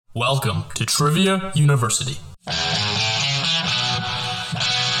Welcome to Trivia University.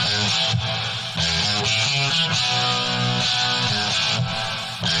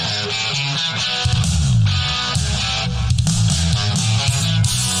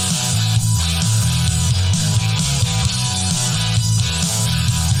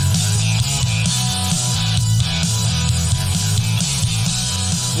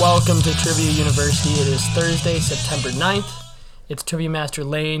 Welcome to Trivia University. It is Thursday, September 9th. It's Trivia Master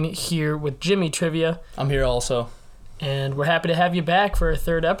Lane here with Jimmy Trivia. I'm here also. And we're happy to have you back for our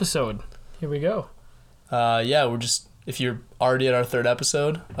third episode. Here we go. If you're already at our third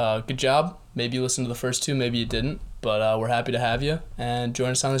episode, good job. Maybe you listened to the first two, maybe you didn't. But we're happy to have you and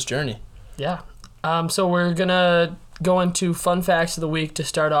join us on this journey. Yeah. So we're going to go into fun facts of the week to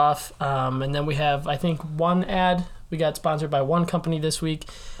start off. And then we have, I think, one ad. We got sponsored by one company this week.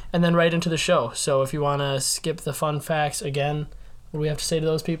 And then right into the show. So if you want to skip the fun facts again, what do we have to say to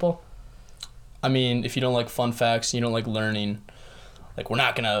those people? I mean, if you don't like fun facts, you don't like learning, like we're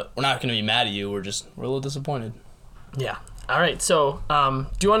not gonna be mad at you. We're a little disappointed. Yeah. All right. So,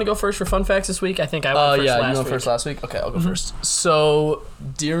 do you want to go first for fun facts this week? I think I went first last week. You went first last week. Okay, I'll go first. So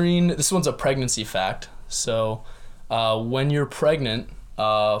this one's a pregnancy fact. So, when you're pregnant,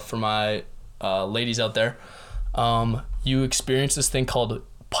 for my ladies out there, you experience this thing called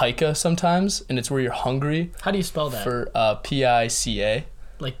pica sometimes, and it's where you're hungry. How do you spell that? For Pica.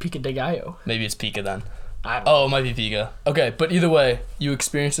 Like pica de gallo. Maybe it's pica then. It might be pica. Okay, but either way, you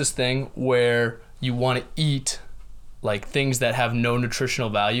experience this thing where you want to eat like things that have no nutritional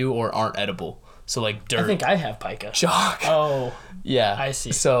value or aren't edible. So like dirt. I think I have pica. Chalk. Oh. Yeah. I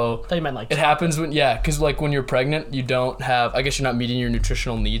see. So I thought you meant like it happens because like when you're pregnant, you don't have, I guess you're not meeting your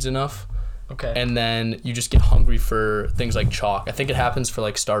nutritional needs enough. Okay. And then you just get hungry for things like chalk. I think it happens for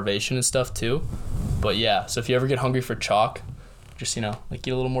like starvation and stuff too. But yeah, so if you ever get hungry for chalk, just, like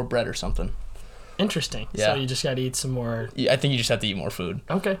eat a little more bread or something. Interesting. Yeah. So you just got to eat some more. Yeah, I think you just have to eat more food.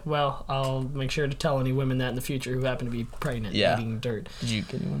 Okay. Well, I'll make sure to tell any women that in the future who happen to be pregnant eating dirt. Did you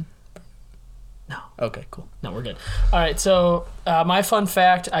get anyone? No. Okay, cool. No, we're good. All right, so my fun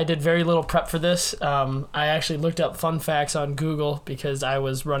fact, I did very little prep for this. I actually looked up fun facts on Google because I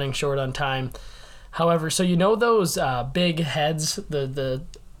was running short on time. However, so those big heads, the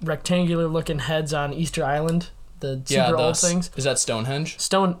rectangular looking heads on Easter Island, the super old things? Is that Stonehenge?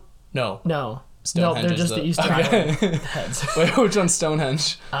 No. Stonehenge they're just the Easter Island heads. Wait, which one's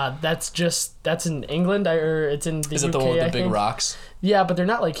Stonehenge? That's in England, or it's in the UK, Is it the one with the big rocks? Yeah, but they're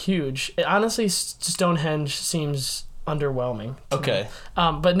not like huge. Honestly, Stonehenge seems underwhelming. Okay.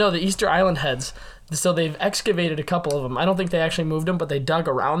 But no, the Easter Island heads. So they've excavated a couple of them. I don't think they actually moved them, but they dug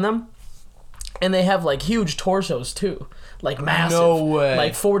around them. And they have like huge torsos too, like massive. No way.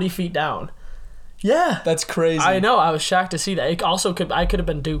 Like 40 feet down. Yeah. That's crazy. I know. I was shocked to see that. It also I could have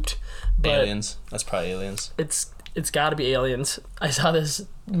been duped. But aliens. That's probably aliens. It's got to be aliens. I saw this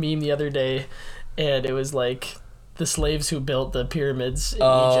meme the other day, and it was like the slaves who built the pyramids in Egypt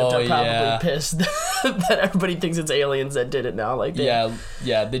are probably pissed that everybody thinks it's aliens that did it now. Like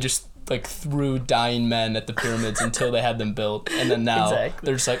they just like threw dying men at the pyramids until they had them built, and then now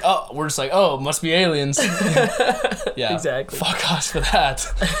they're just like, must be aliens. Yeah, exactly. Fuck us for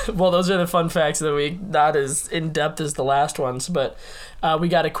that. Well, those are the fun facts of the week. Not as in depth as the last ones, but we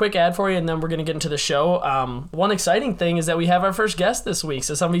got a quick ad for you, and then we're gonna get into the show. One exciting thing is that we have our first guest this week,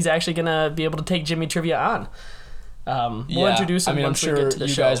 so somebody's actually gonna be able to take Jimmy Trivia on. We'll introduce him once we get to the show. I'm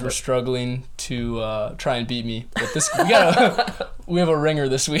sure you guys were struggling to try and beat me, but we have a ringer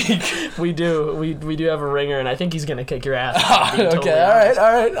this week. We do. We do have a ringer, and I think he's gonna kick your ass. Okay,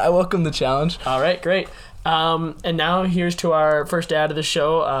 all right. I welcome the challenge. All right, great. And now here's to our first ad of the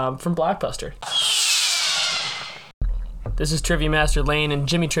show from Blockbuster. This is Trivia Master Lane and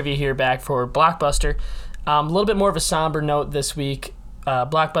Jimmy Trivia here back for Blockbuster. A little bit more of a somber note this week.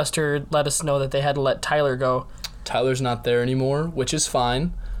 Blockbuster let us know that they had to let Tyler go. Tyler's not there anymore, which is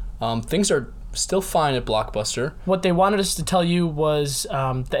fine. Things are still fine at Blockbuster. What they wanted us to tell you was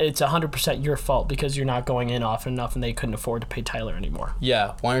that it's 100% your fault because you're not going in often enough and they couldn't afford to pay Tyler anymore.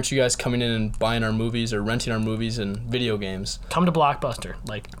 Yeah, why aren't you guys coming in and buying our movies or renting our movies and video games? Come to Blockbuster,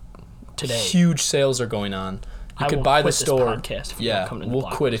 like today. Huge sales are going on. You could buy the store. We'll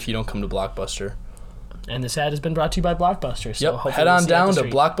quit if you don't come to Blockbuster. And this ad has been brought to you by Blockbuster. So head on down to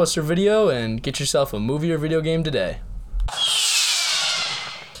Blockbuster Video and get yourself a movie or video game today.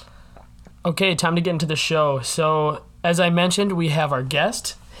 Okay, time to get into the show. So, as I mentioned, we have our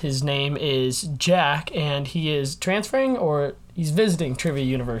guest. His name is Jack, and he is transferring or he's visiting Trivia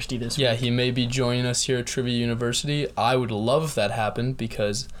University this week. Yeah, he may be joining us here at Trivia University. I would love if that happened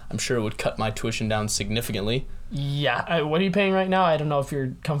because I'm sure it would cut my tuition down significantly. Yeah. What are you paying right now? I don't know if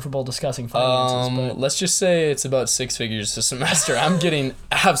you're comfortable discussing finances. But Let's just say it's about 6 figures a semester. I'm getting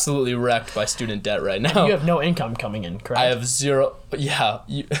absolutely wrecked by student debt right now. you have no income coming in, correct? I have zero. Yeah.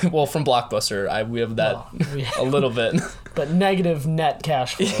 Well, from Blockbuster, we have that a little bit. But negative net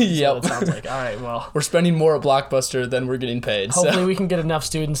cash flow. Yep. It sounds like. All right, well. We're spending more at Blockbuster than we're getting paid. Hopefully we can get enough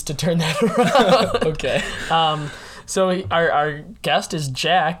students to turn that around. Okay. So our guest is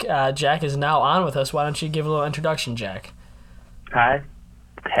Jack. Jack is now on with us. Why don't you give a little introduction, Jack? Hi.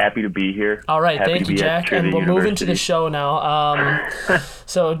 Happy to be here. All right, Happy thank to you, be at Jack. And Trivia we'll move into the University. show now.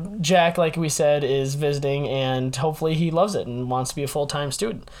 So Jack, like we said, is visiting, and hopefully he loves it and wants to be a full-time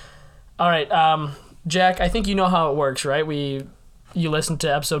student. All right, Jack, I think you know how it works, right? You listened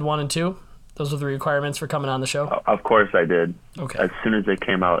to episode 1 and 2? Those were the requirements for coming on the show? Of course I did. Okay. As soon as they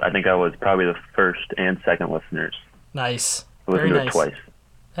came out, I think I was probably the first and second listeners. Nice. I Very listened nice. to it twice.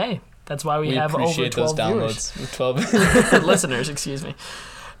 Hey, that's why we We have over appreciate 12 those viewers. downloads. 12. Listeners, excuse me.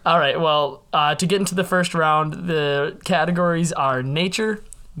 All right, well, to get into the first round, the categories are nature,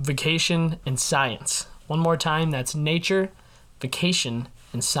 vacation, and science. One more time, that's nature, vacation,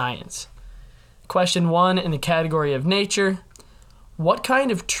 and science. Question 1 in the category of nature. What kind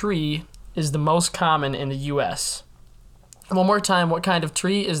of tree is the most common in the U.S.? One more time, what kind of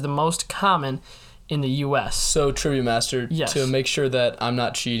tree is the most common in the U.S.? So, Trivia Master, Yes. to make sure that I'm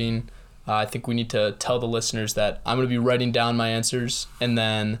not cheating, I think we need to tell the listeners that I'm going to be writing down my answers, and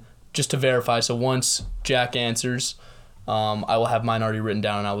then just to verify, so once Jack answers, I will have mine already written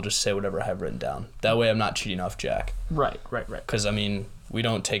down, and I will just say whatever I have written down. That way I'm not cheating off Jack. Right. Because, we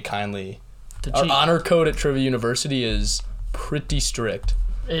don't take kindly. To Our cheat. honor code at Trivia University is pretty strict.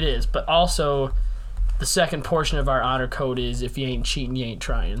 It is, but also the second portion of our honor code is if you ain't cheating, you ain't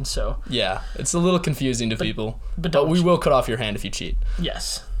trying. So, Yeah, it's a little confusing to people, but but don't we cheat. will cut off your hand if you cheat.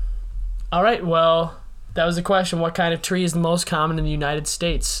 Yes. All right, well, that was the question. What kind of tree is the most common in the United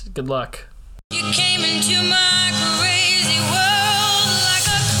States? Good luck. You came into my crazy world like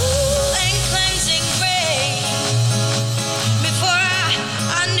a cool and cleansing rain. Before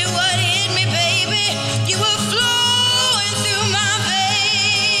I knew what hit me, baby, you were flowing through my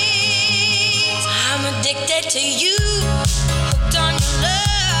veins. I'm addicted to you, hooked on your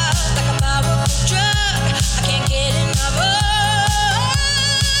love like a powerful drug. I can't get enough of.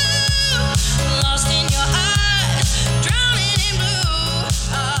 Lost in your eyes, drowning in blue,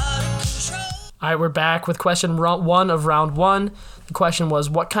 out of control. All right, we're back with question 1 of round 1. The question was,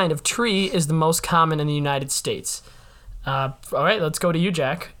 what kind of tree is the most common in the United States? All right, let's go to you,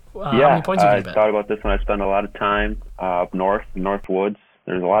 Jack. How many points have I you bet? thought about this when I spent a lot of time up north, North Woods.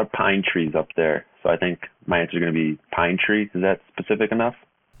 There's a lot of pine trees up there, so I think my answer is going to be pine tree. Is that specific enough?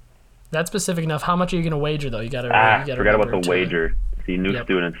 That's specific enough. How much are you going to wager, though? You got to Forgot about the wager. See, new Yep.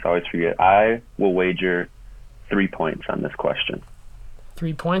 students always forget. I will wager 3 points on this question.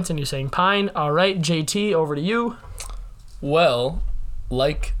 3 points, and you're saying pine. All right, JT, over to you. Well,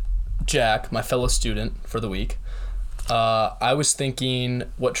 like Jack, my fellow student for the week, I was thinking,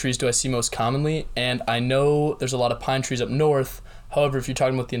 what trees do I see most commonly? And I know there's a lot of pine trees up north. However, if you're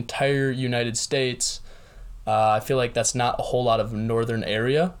talking about the entire United States, I feel like that's not a whole lot of northern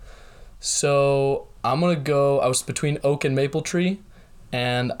area. So I'm going to go, I was between oak and maple tree,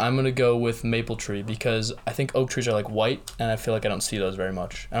 and I'm going to go with maple tree because I think oak trees are like white, and I feel like I don't see those very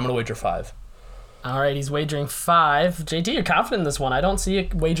much. And I'm going to wager 5. All right, he's wagering 5. JT, you're confident in this one. I don't see you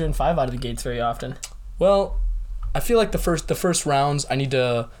wagering 5 out of the gates very often. Well, I feel like the first rounds I need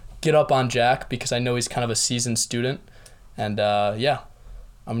to get up on Jack because I know he's kind of a seasoned student, and I'm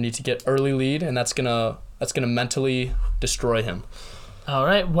gonna need to get early lead, and that's gonna mentally destroy him. All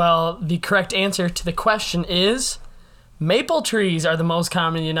right, well, the correct answer to the question is maple trees are the most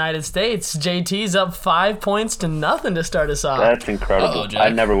common in the United States. JT's up 5 points to nothing to start us off. That's incredible. Uh-oh, Jack. I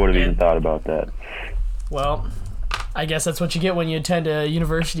never would have even thought about that. Well, I guess that's what you get when you attend a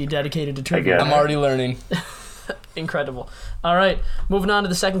university dedicated to trivia. guess. I'm already learning. Incredible. All right, moving on to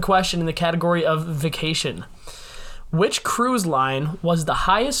the second question in the category of vacation. Which cruise line was the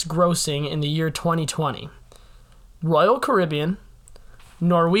highest grossing in the year 2020? Royal Caribbean,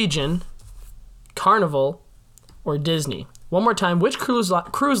 Norwegian, Carnival, or Disney? One more time, which cruise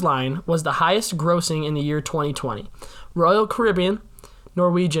line was the highest grossing in the year 2020? Royal Caribbean,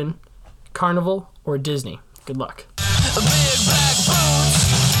 Norwegian, Carnival, or Disney? Good luck. Big black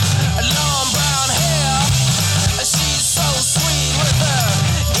boots, long brown hair. She's so sweet with her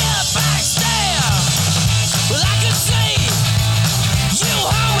get back stare. Well, I could see you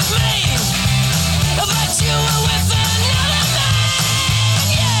home with me, but you were with another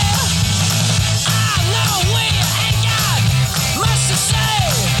man. Yeah, I know we ain't got much to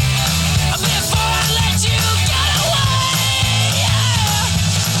say.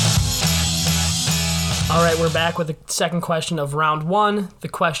 All right, we're back with the second question of round one. The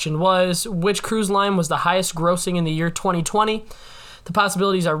question was, which cruise line was the highest grossing in the year 2020? The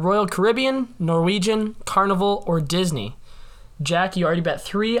possibilities are Royal Caribbean, Norwegian, Carnival, or Disney. Jack, you already bet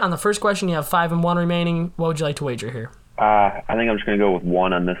 3 on the first question. You have 5 and 1 remaining. What would you like to wager here? I think I'm just going to go with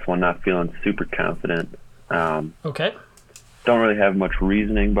 1 on this one, not feeling super confident. Okay. Don't really have much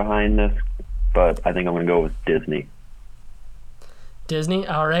reasoning behind this, but I think I'm going to go with Disney. Disney.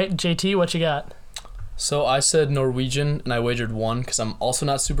 All right. JT, what you got? So I said Norwegian, and I wagered 1 because I'm also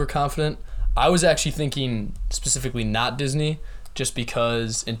not super confident. I was actually thinking specifically not Disney, just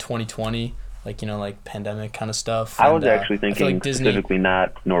because in 2020, like pandemic kind of stuff. I was actually I feel thinking like Disney, specifically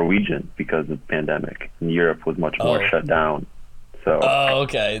not Norwegian because of pandemic. And Europe was much more shut down. So. Oh,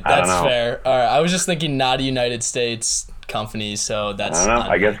 okay. That's fair. All right. I was just thinking not a United States company, so that's... I don't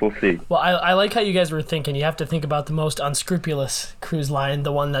know. I guess we'll see. Well, I like how you guys were thinking. You have to think about the most unscrupulous cruise line,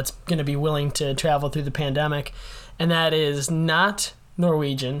 the one that's going to be willing to travel through the pandemic, and that is not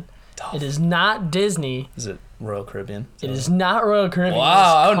Norwegian. It is not Disney. Is it Royal Caribbean? It is not Royal Caribbean.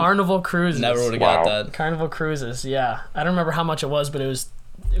 Wow. It's Carnival Cruises. Never would have got that. Carnival Cruises, yeah. I don't remember how much it was, but it was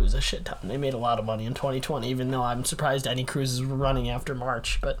a shit ton. They made a lot of money in 2020, even though I'm surprised any cruises were running after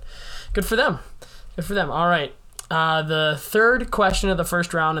March. But good for them. Good for them. All right. The third question of the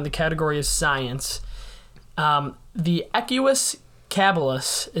first round in the category is science. The Equus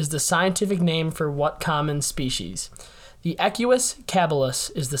caballus is the scientific name for what common species? The Equus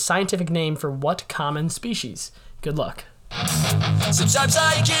caballus is the scientific name for what common species? Good luck. Sometimes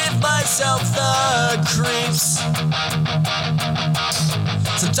I give myself the creeps.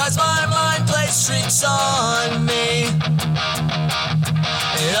 Sometimes my mind plays tricks on me.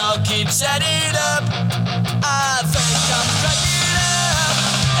 It all keeps adding up. I think I'm cracking up.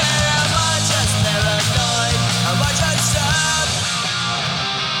 Am I just paranoid? Am I just up?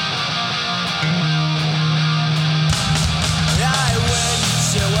 I went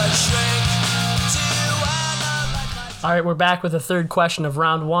to a shrink to analyze my... All right, we're back with the third question of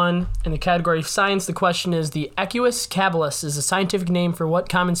round one. In the category of science, the question is the Equus caballus is a scientific name for what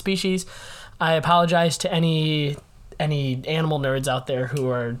common species? I apologize to any animal nerds out there who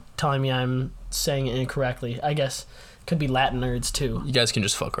are telling me I'm saying it incorrectly. I guess could be Latin nerds too. You guys can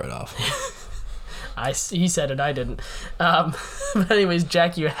just fuck right off. He said it, I didn't. But anyways,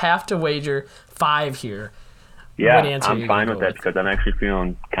 Jack, you have to wager 5 here. Yeah, What answer are I'm you fine gonna with go that because I'm actually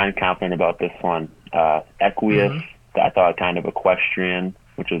feeling kind of confident about this one. Equus, I thought kind of equestrian,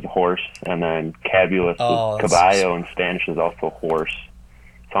 which is a horse, and then cabulus, caballo in Spanish is also horse.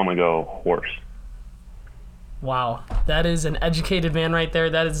 So I'm going to go horse. Wow, that is an educated man right there.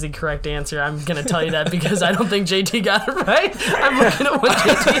 That is the correct answer. I'm going to tell you that because I don't think JT got it right. I'm looking at what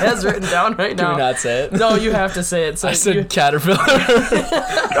JT has written down right now. Can we not say it? No, you have to say it. So I said caterpillar.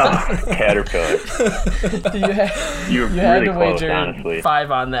 Caterpillar. You You're had really to close, wager honestly. 5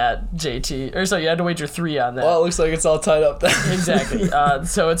 on that, JT. Or so you had to wager 3 on that. Well, it looks like it's all tied up then. Exactly.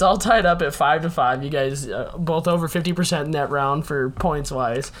 So it's all tied up at 5-5. You guys both over 50% in that round for points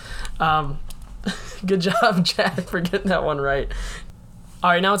wise. Good job, Jack, for getting that one right.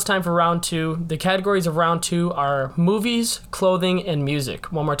 All right, now it's time for round 2. The categories of round 2 are movies, clothing, and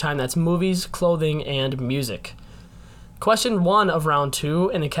music. One more time, that's movies, clothing, and music. Question 1 of round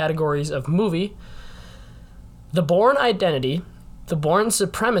 2 in the categories of movie: The Bourne Identity, The Bourne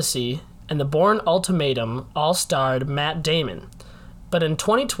Supremacy, and The Bourne Ultimatum all starred Matt Damon. But in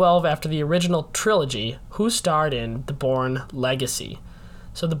 2012, after the original trilogy, who starred in The Bourne Legacy?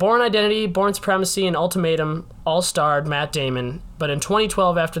 So The Bourne Identity, Bourne Supremacy, and Ultimatum all starred Matt Damon. But in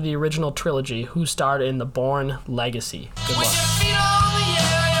 2012, after the original trilogy, who starred in The Bourne Legacy? Good luck. With your feet on the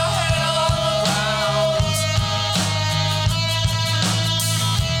air, your head on the ground.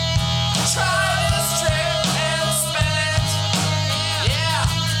 Try this trick and spin it. Yeah.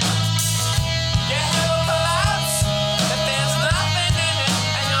 Your head will collapse if there's nothing in it,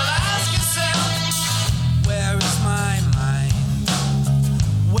 and you'll ask yourself, where is my mind?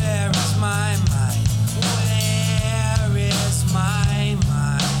 Where is my mind? Where is my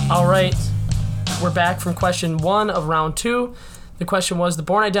mind? All right, we're back from question 1 of round 2. The question was The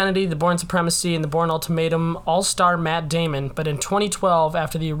Bourne Identity, The Bourne Supremacy, and The Bourne Ultimatum all star Matt Damon, but in 2012,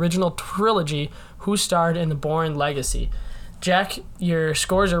 after the original trilogy, who starred in The Bourne Legacy? Jack, your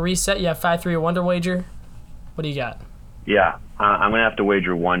scores are reset. You have 5-3 or Wonder Wager. What do you got? Yeah, I'm going to have to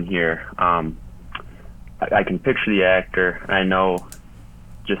wager 1 here. I can picture the actor. I know,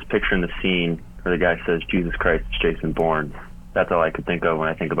 just picturing the scene where the guy says, Jesus Christ, it's Jason Bourne. That's all I could think of when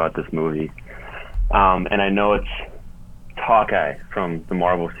I think about this movie. And I know it's Hawkeye from the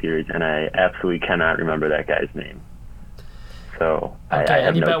Marvel series, and I absolutely cannot remember that guy's name. So Okay, I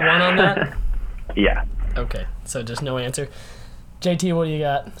have and you no bet 1 on that? Yeah. Okay, so just no answer. JT, what do you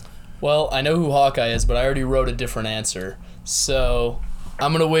got? Well, I know who Hawkeye is, but I already wrote a different answer. So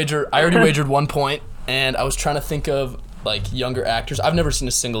I'm gonna wager. I already wagered 1 point, and I was trying to think of like younger actors. I've never seen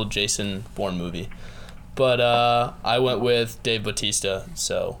a single Jason Bourne movie, but I went with Dave Bautista.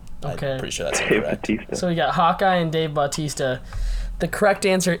 So Okay. I'm pretty sure that's Dave incorrect. Bautista. So we got Hawkeye and Dave Bautista. The correct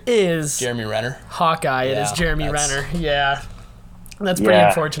answer is Jeremy Renner. Hawkeye. It is Yeah, Jeremy that's- Renner. Yeah. That's pretty Yeah.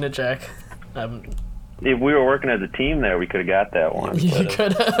 unfortunate, Jack. If we were working as a team there, we could have got that one. You but,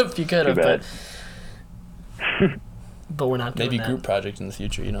 could have. You could Too have, bad. but we're not doing Maybe that. group project in the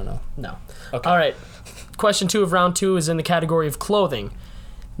future. You don't know. No. Okay. All right. Question 2 of round 2 is in the category of clothing.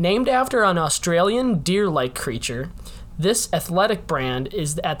 Named after an Australian deer-like creature, this athletic brand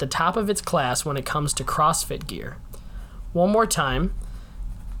is at the top of its class when it comes to CrossFit gear. One more time.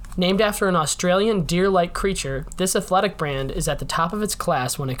 Named after an Australian deer-like creature, this athletic brand is at the top of its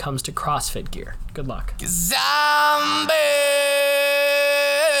class when it comes to CrossFit gear. Good luck. 'Cause I'm begging.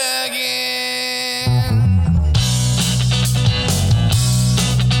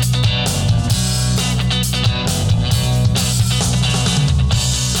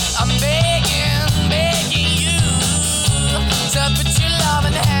 I'm begging, begging you to put your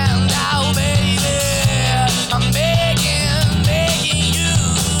loving hand out, baby. I'm begging, begging you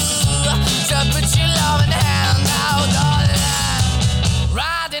to put your loving hand out, darling.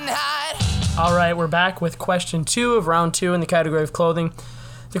 Riding high. All right, we're back with question 2 of round 2 in the category of clothing.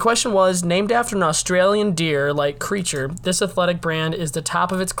 The question was, named after an Australian deer-like creature, this athletic brand is the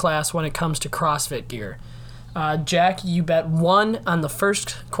top of its class when it comes to CrossFit gear. Jack, you bet 1 on the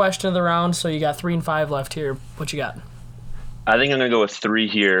first question of the round, so you got 3 and 5 left here. What you got? I think I'm going to go with 3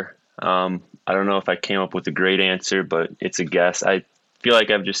 here. I don't know if I came up with a great answer, but it's a guess. I feel like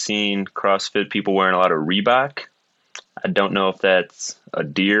I've just seen CrossFit people wearing a lot of Reebok. I don't know if that's a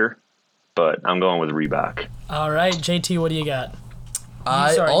deer, but I'm going with Reebok. All right, JT, what do you got?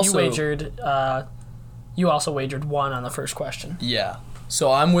 You also wagered 1 on the first question. Yeah.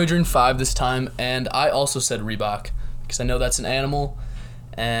 So I'm wagering 5 this time, and I also said Reebok because I know that's an animal,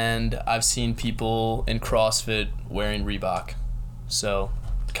 and I've seen people in CrossFit wearing Reebok. So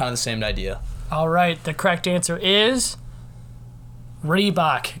kind of the same idea. All right, the correct answer is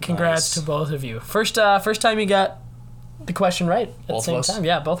Reebok. Congrats Nice. to both of you. First time you got the question right at Both the of same us? time.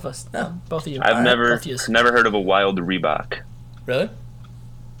 Yeah, both of us. No, both of you. I've never Both of yous. heard of a wild Reebok. Really?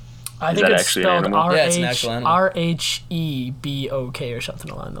 I Is think that it's actually an spelled animal? Yeah, it's an actual animal. RHEBOK or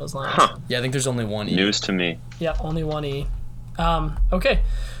something along those lines. Huh. Yeah, I think there's only one E. News to me. Yeah, only one E. Okay.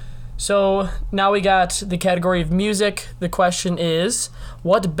 So now we got the category of music. The question is,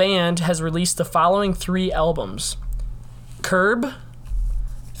 what band has released the following 3 albums? Curb,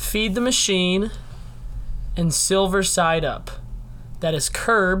 Feed the Machine, and Silver Side Up. That is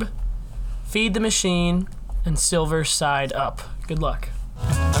Curb, Feed the Machine, and Silver Side Up. Good luck.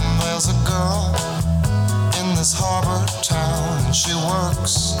 And there's a girl in this harbor town, and she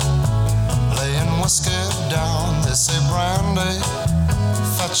works laying whiskey down. They say, Brandy,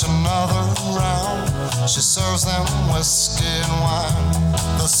 fetch another round. She serves them whiskey and wine.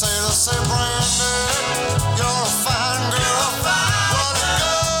 They say, Brandy, you're a fine girl. What a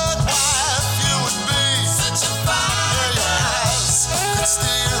good wife you would be. Such a fine. Yeah, your eyes could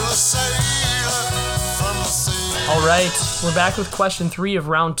steal a sailor from the sea. All right, we're back with question 3 of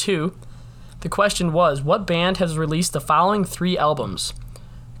round 2. The question was, what band has released the following 3 albums?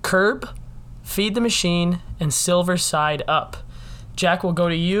 Curb, Feed the Machine, and Silver Side Up. Jack, will go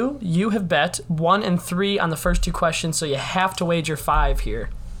to you. You have bet 1 and 3 on the first 2 questions, so you have to wager 5 here.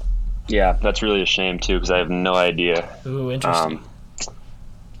 Yeah, that's really a shame too because I have no idea. Ooh, interesting.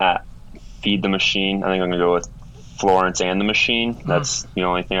 Feed the Machine. I think I'm gonna go with Florence and the Machine. That's the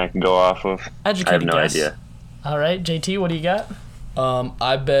only thing I can go off of. I have Educated no guess. idea. All right, JT, what do you got?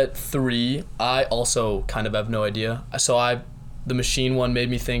 I bet 3. I also kind of have no idea. The Machine one made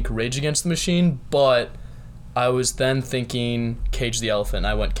me think Rage Against the Machine, but I was then thinking Cage the Elephant.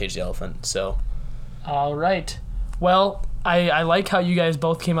 I went Cage the Elephant, so. All right. Well, I like how you guys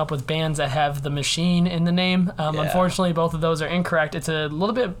both came up with bands that have the machine in the name. Unfortunately, both of those are incorrect. It's a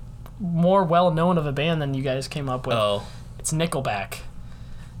little bit more well-known of a band than you guys came up with. Oh. It's Nickelback.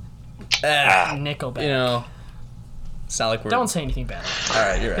 Ah, Nickelback. you know, it's not like we're. Don't say anything bad. All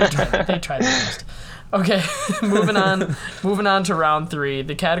right, you're right. They tried their best. Okay, moving on to round 3.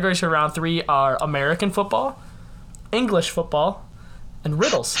 The categories for round 3 are American football, English football, and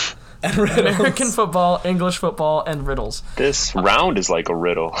riddles. American football, English football, and riddles. This round is like a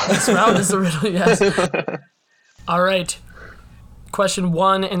riddle. This round is the riddle, yes. All right. Question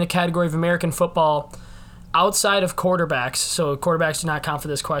 1 in the category of American football. Outside of quarterbacks, so quarterbacks do not count for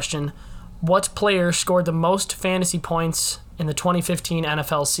this question, What player scored the most fantasy points in the 2015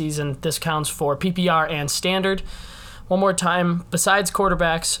 NFL season? This counts for PPR and standard. One more time. Besides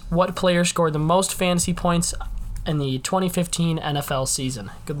quarterbacks, what player scored the most fantasy points in the 2015 NFL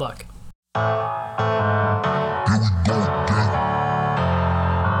season? Good luck.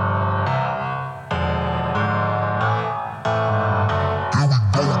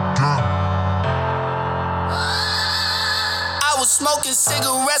 I was smoking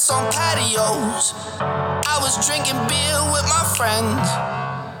cigarettes on patios. I was drinking beer with my friends.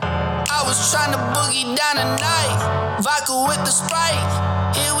 I was trying to boogie down the night. Vodka with the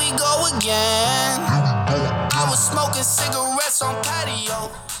Sprite. Here we go again. I was smoking cigarettes on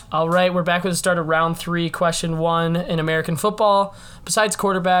patios. All right, we're back with the start of round 3, question 1 in American football. Besides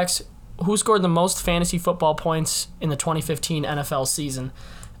quarterbacks, who scored the most fantasy football points in the 2015 NFL season?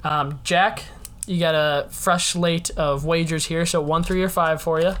 Jack, you got a fresh slate of wagers here, so 1, 3, or 5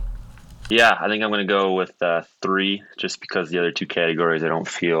 for you. Yeah, I think I'm going to go with 3, just because the other 2 categories I don't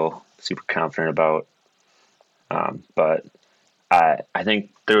feel super confident about. But I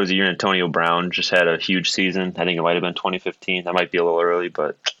think there was a year Antonio Brown just had a huge season. I think it might have been 2015. That might be a little early,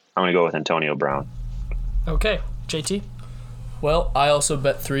 but I'm going to go with Antonio Brown. Okay, JT? Well, I also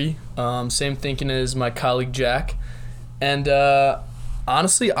bet 3. Same thinking as my colleague Jack. And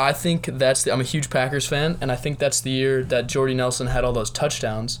honestly, I think I'm a huge Packers fan, and I think that's the year that Jordy Nelson had all those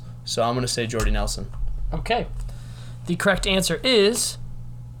touchdowns. So I'm going to say Jordy Nelson. Okay. The correct answer is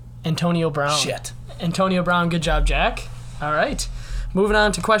Antonio Brown. Shit. Antonio Brown, good job, Jack. All right. Moving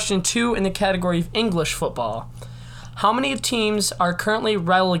on to question 2 in the category of English football. How many teams are currently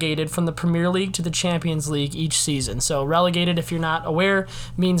relegated from the Premier League to the Champions League each season? So relegated, if you're not aware,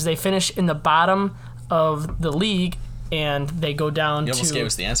 means they finish in the bottom of the league and they go down to... You almost gave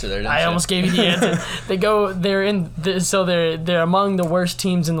us the answer there, didn't you? I almost gave you the answer. So they're among the worst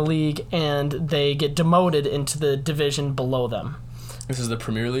teams in the league and they get demoted into the division below them. This is the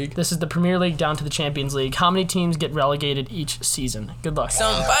Premier League? This is the Premier League down to the Champions League. How many teams get relegated each season? Good luck.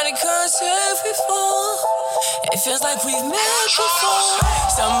 Somebody come save me for. It feels like we've met before.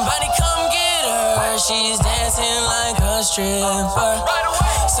 Somebody come get her. She's dancing like a stripper.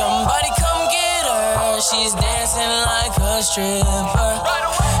 Somebody come get her. She's dancing like a stripper.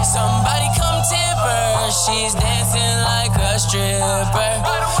 Somebody come tip her. She's dancing like a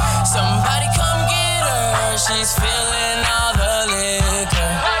stripper. Somebody come get her. She's feeling all the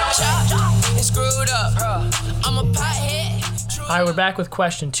liquor. It's screwed up. I'm a pothead. All right, we're back with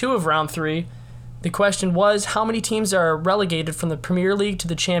question 2 of round 3. The question was, how many teams are relegated from the Premier League to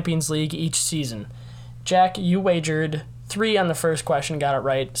the Champions League each season? Jack, you wagered 3 on the first question, got it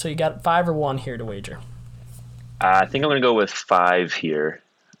right. So you got 5 or 1 here to wager. I think I'm going to go with 5 here.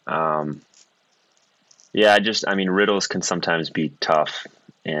 Riddles can sometimes be tough,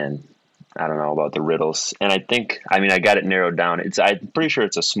 and I don't know about the riddles. And I got it narrowed down. I'm pretty sure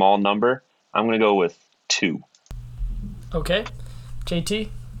it's a small number. I'm going to go with 2. Okay. JT,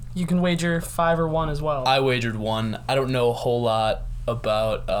 you can wager 5 or 1 as well. I wagered 1. I don't know a whole lot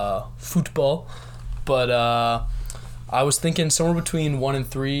about football, but I was thinking somewhere between 1 and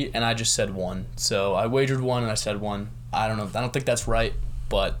 3, and I just said 1. So I wagered 1 and I said 1. I don't know. I don't think that's right,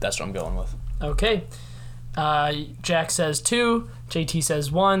 but that's what I'm going with. Okay. Jack says 2. JT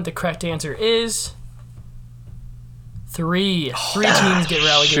says 1. The correct answer is 3. 3 teams get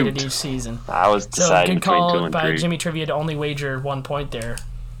relegated each season. I was deciding good between 2 call and by 3. Jimmy Trivia to only wager 1 point there.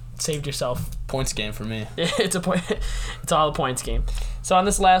 Saved yourself. Points game for me. It's a point. It's all a points game. So on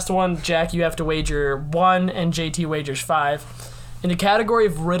this last one, Jack, you have to wager 1, and JT wagers 5. In the category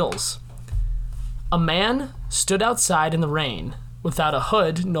of riddles, a man stood outside in the rain without a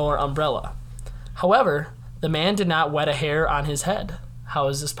hood nor umbrella. However, the man did not wet a hair on his head. How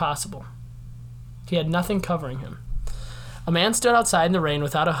is this possible? He had nothing covering him. A man stood outside in the rain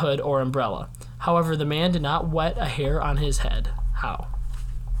without a hood or umbrella. However, the man did not wet a hair on his head. How?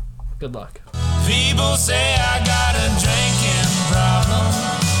 Good luck. People say I got a drinking problem.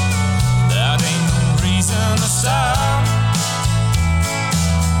 That ain't no reason to stop.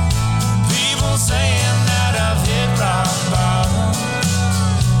 People saying that I've hit rock bottom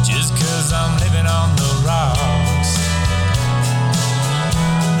just 'cause I'm living on the rocks.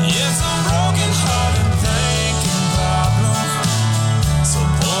 It's a broken hearted thinking problem. So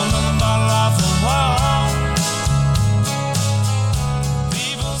pull another bottle off the wall.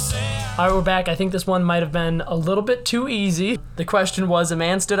 People say All right, we're back. I think this one might have been a little bit too easy. The question was, a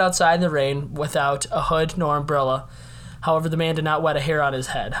man stood outside in the rain without a hood nor umbrella. However, the man did not wet a hair on his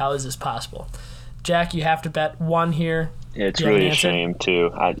head. How is this possible? Jack, you have to bet 1 here. It's Do you have really an a answer? shame,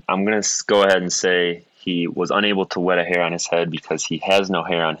 too. I'm going to go ahead and say he was unable to wet a hair on his head because he has no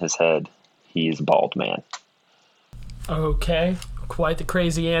hair on his head. he's bald man. Okay. Quite the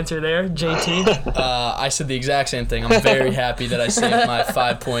crazy answer there, JT. I said the exact same thing. I'm very happy that I saved my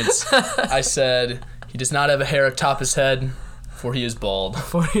 5 points. I said he does not have a hair atop his head, for he is bald.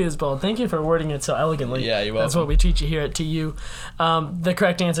 For he is bald. Thank you for wording it so elegantly. Yeah, you're welcome. That's what we teach you here at TU. The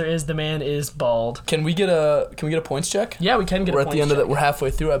correct answer is the man is bald. Can we get a points check? Yeah, we can get We're a at points the end of check. it. We're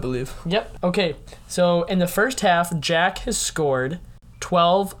halfway through, I believe. Yep. Okay. So in the first half, Jack has scored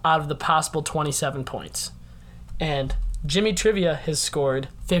 12 out of the possible 27 points. And Jimmy Trivia has scored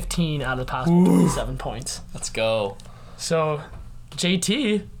 15 out of the possible 27 points. Let's go. So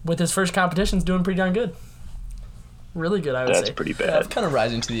JT, with his first competition, is doing pretty darn good. Really good, I would say. That's pretty Yeah, bad. I'm kind of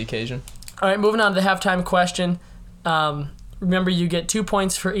rising to the occasion. All right, moving on to the halftime question. Remember, you get 2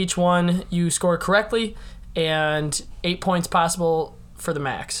 points for each one you score correctly, and 8 points possible for the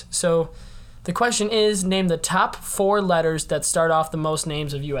max. So the question is, name the top 4 letters that start off the most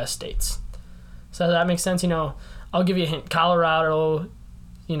names of U.S. states. So that makes sense. I'll give you a hint. Colorado,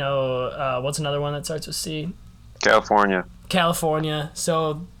 what's another one that starts with C? California. California.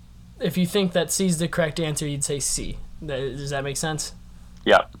 So if you think that C is the correct answer, you'd say C. Does that make sense?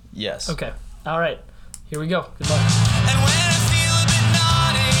 Yeah. Yes. Okay. All right. Here we go. Good luck. And when I feel a bit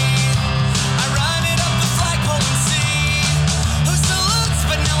naughty, I run it up the flagpole and see who salutes,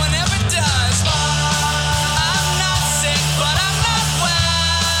 but no one ever does. I'm not sick, but I'm not well,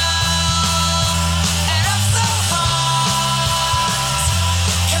 and I'm so hot,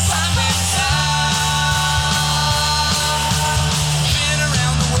 'cause I'm in town. Been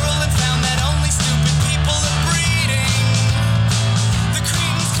around the world and found that only stupid people are breeding. The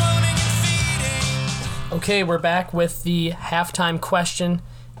cretins cloning and feeding. Okay, we're back with the halftime question.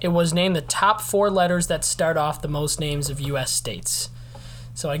 It was named the top 4 letters that start off the most names of U.S. states.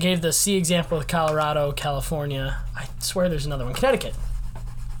 So I gave the C example with Colorado, California. I swear there's another one. Connecticut.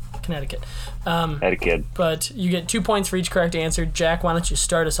 Etiquette. But you get 2 points for each correct answer. Jack, why don't you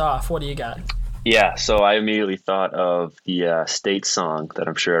start us off? What do you got? Yeah, so I immediately thought of the state song that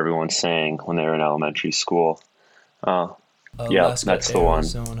I'm sure everyone sang when they were in elementary school. Yeah, Alaska, that's the one.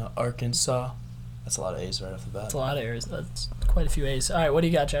 Arizona, Arkansas. That's a lot of A's right off the bat. That's a lot of A's. That's quite a few A's. All right, what do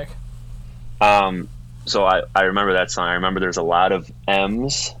you got, Jack? So I remember that song. I remember there's a lot of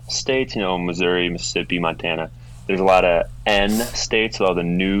M's states, Missouri, Mississippi, Montana. There's a lot of N states with all the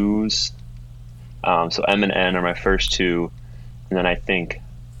news. So M and N are my first 2. And then I think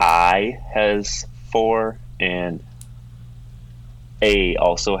I has 4 and A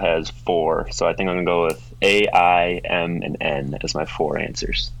also has 4. So I think I'm going to go with A, I, M, and N as my 4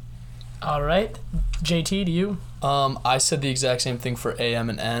 answers. All right. JT, do you? I said the exact same thing for A, M,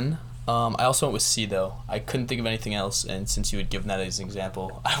 and N. I also went with C, though. I couldn't think of anything else, and since you had given that as an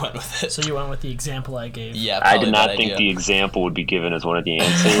example, I went with it. So you went with the example I gave. Yeah, I probably did a not bad think idea. the example would be given as one of the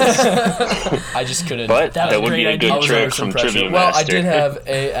answers, I just couldn't. but That was that a would be great a idea. I good was trick under some from pressure. Trivia Well, Master. I did have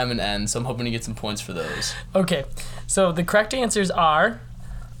A, M, and N, so I'm hoping to get some points for those. Okay, so the correct answers are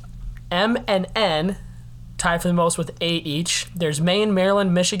M and N, tied for the most with 8 each. There's Maine,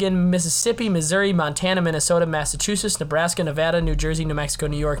 Maryland, Michigan, Mississippi, Missouri, Montana, Minnesota, Massachusetts, Nebraska, Nevada, New Jersey, New Mexico,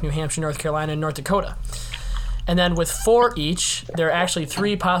 New York, New Hampshire, North Carolina, and North Dakota. And then with 4 each, there are actually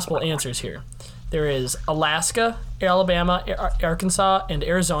 3 possible answers here. There is Alaska, Alabama, Arkansas, and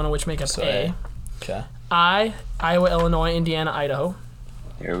Arizona, which make up So A. Okay. I, Iowa, Illinois, Indiana, Idaho.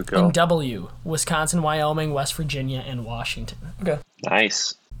 Here we go. And W, Wisconsin, Wyoming, West Virginia, and Washington. Okay.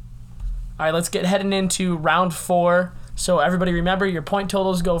 Nice. All right, let's get heading into round 4. So everybody remember, your point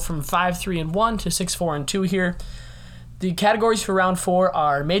totals go from 5, 3, and 1 to 6, 4, and 2 here. The categories for round 4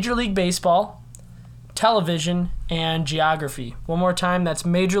 are Major League Baseball, television, and geography. One more time, that's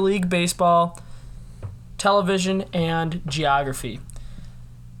Major League Baseball, television, and geography.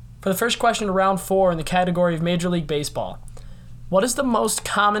 For the first question of round 4 in the category of Major League Baseball, what is the most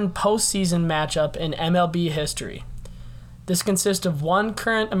common postseason matchup in MLB history? This consists of one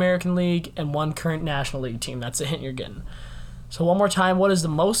current American League and one current National League team. That's the hint you're getting. So one more time, what is the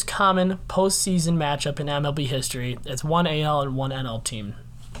most common postseason matchup in MLB history? It's one AL and one NL team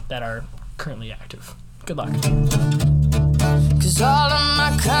that are currently active. Good luck. 'Cause all of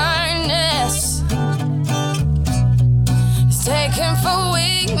my kindness is taken for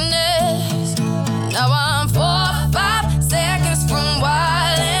weakness. Now I'm 4 or 5 seconds from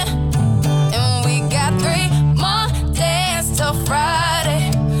wildin', and we got 3 more days till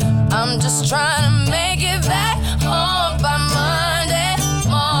Friday. I'm just trying to make it back home by Monday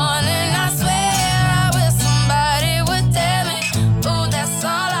morning. I swear I wish somebody would tell me, ooh, that's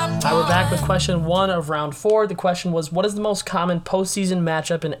all I want. All right, we're back with question 1 of round 4. The question was, what is the most common postseason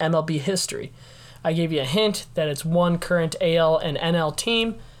matchup in MLB history? I gave you a hint that it's one current AL and NL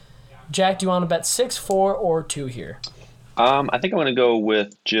team. Jack, do you want to bet 6, 4, or 2 here? I think I'm going to go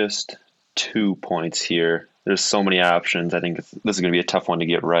with just 2 points here. There's so many options. I think this is going to be a tough one to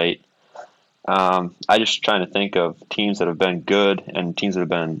get right. I just trying to think of teams that have been good and teams that have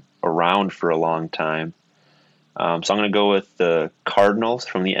been around for a long time. So I'm going to go with the Cardinals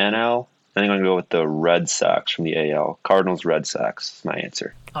from the NL. I think I'm going to go with the Red Sox from the AL. Cardinals, Red Sox is my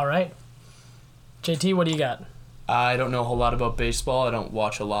answer. All right. JT, what do you got? I don't know a whole lot about baseball. I don't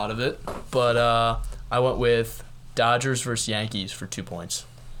watch a lot of it. But I went with Dodgers versus Yankees for 2 points.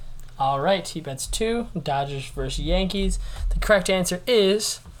 All right, he bets 2. Dodgers versus Yankees. The correct answer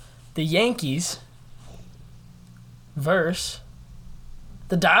is the Yankees versus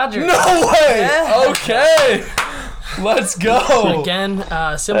the Dodgers. No way! Yeah. Okay! Let's go! Again,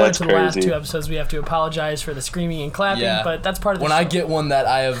 similar That's to the last crazy. 2 episodes, we have to apologize for the screaming and clapping, Yeah. but that's part of the When show. I get one that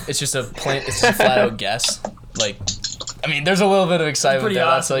I have, it's just a flat out guess. Like, I mean, there's a little bit of excitement Pretty there.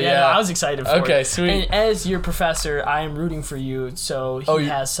 awesome. So, Yeah, no, I was excited for it. Okay, sweet. And as your professor, I am rooting for you, so he Oh, you-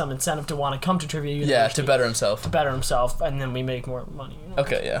 has some incentive to want to come to Trivia University. Yeah, to better himself. better himself, and then we make more money.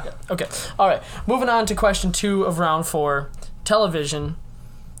 Okay, yeah. Okay. All right. Moving on to question 2 of round 4, television.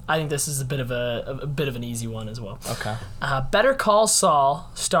 I think this is a bit of an easy one as well. Okay. Better Call Saul,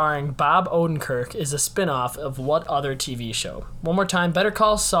 starring Bob Odenkirk, is a spin-off of what other TV show? One more time. Better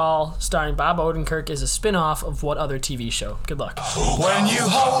Call Saul, starring Bob Odenkirk, is a spin-off of what other TV show? Good luck. When you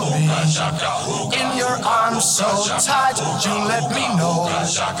hold me in your arms so tight, you let me know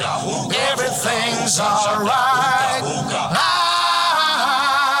everything's alright.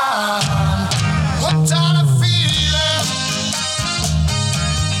 I'm hooked on a feeling.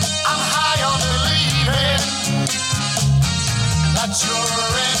 I'm high on believing that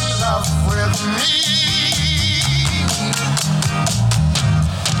you're in love with me.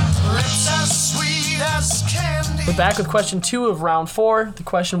 Lips as sweet as candy. We're back with question 2 of round 4. The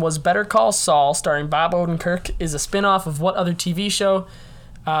question was Better Call Saul, starring Bob Odenkirk, is a spin-off of what other TV show?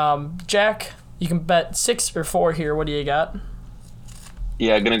 Jack, you can bet 6 or 4 here. What do you got?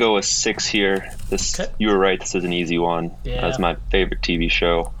 Yeah, I'm going to go with 6 here. Okay. You were right. This is an easy one. Yeah. That's my favorite TV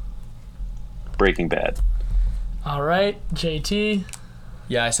show, Breaking Bad. All right, JT.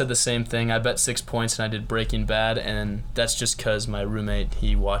 Yeah, I said the same thing. I bet 6 points and I did Breaking Bad, and that's just because my roommate,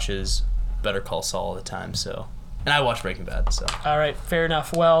 he watches Better Call Saul all the time, so. And I watch Breaking Bad, so. All right, fair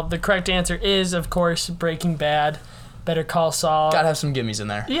enough. Well, the correct answer is, of course, Breaking Bad. Better Call Saul. Gotta have some gimmies in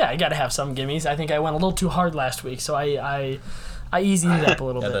there. Yeah, I gotta have some gimmies. I think I went a little too hard last week, so I eased it up a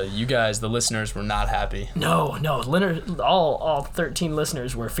little Yeah, bit. you guys, the listeners, were not happy. No, all 13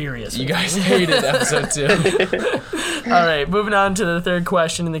 listeners were furious. You with guys me. hated episode 2. All right, moving on to the third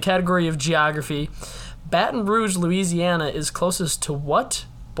question in the category of geography. Baton Rouge, Louisiana is closest to what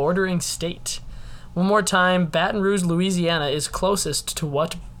bordering state? One more time, Baton Rouge, Louisiana is closest to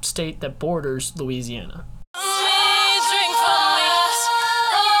what state that borders Louisiana? Please drink from this.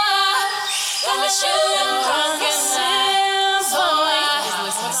 Got me shooting drunk and so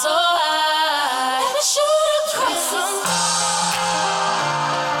high, so high. Got me shooting drunk.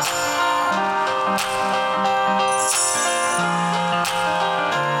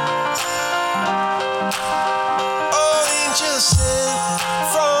 Oh, angels sent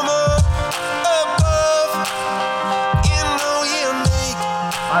from above. You know you make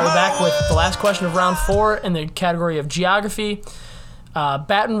All right, we're back with the last question of round 4 in the category of geography.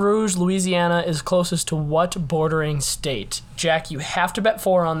 Baton Rouge, Louisiana is closest to what bordering state? Jack, you have to bet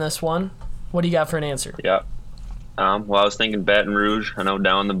 4 on this one. What do you got for an answer? Yeah. Well, I was thinking Baton Rouge. I know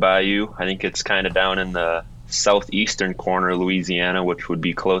down the bayou. I think it's kind of down in the southeastern corner of Louisiana, which would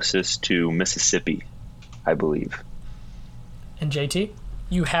be closest to Mississippi, I believe. And JT,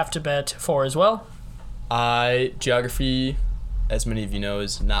 you have to bet 4 as well. Geography, as many of you know,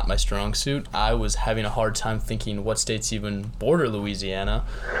 is not my strong suit. I was having a hard time thinking what states even border Louisiana.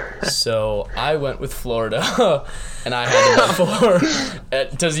 So I went with Florida, and I had to bet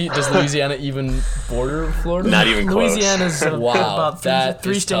 4. Does Louisiana even border Florida? Not even close. Louisiana's Wow, about that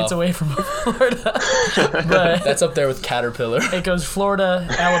three is states tough. away from Florida. But That's up there with Caterpillar. it goes Florida,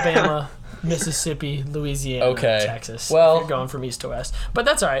 Alabama, Mississippi, Louisiana, Okay. Texas. Well- if you're going from east to west. But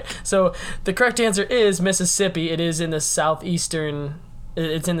that's all right. So the correct answer is Mississippi. It is in the southeastern.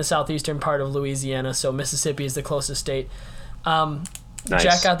 It's in the southeastern part of Louisiana. So Mississippi is the closest state. Nice.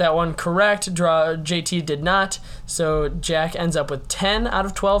 Jack got that one correct. JT did not. So Jack ends up with 10 out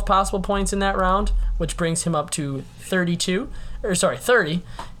of 12 possible points in that round, which brings him up to 30.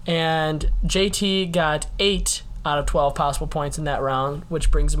 And JT got 8 out of 12 possible points in that round, which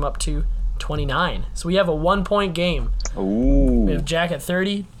brings him up to 29. So we have a 1-point game. Ooh. We have Jack at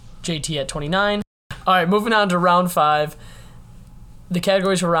 30, JT at 29. All right, moving on to round 5. The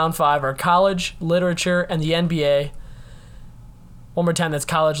categories for round 5 are college, literature, and the NBA. One more time, that's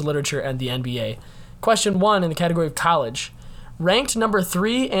college, literature, and the NBA. Question 1 in the category of college. Ranked number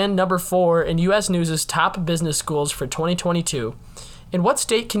 3 and number 4 in U.S. News' top business schools for 2022. In what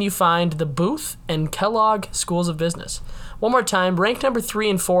state can you find the Booth and Kellogg Schools of Business? One more time, ranked number 3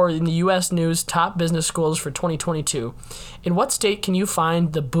 and 4 in the U.S. News top business schools for 2022. In what state can you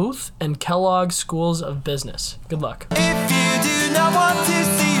find the Booth and Kellogg Schools of Business? Good luck. If you do not want to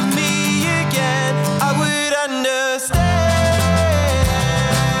see me again, I would understand.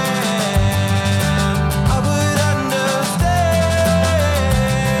 I would understand.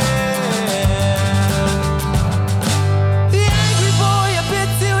 The angry boy, a bit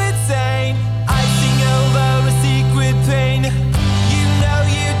too insane, icing over a secret pain. You know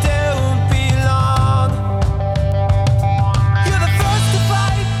you don't belong. You're the first to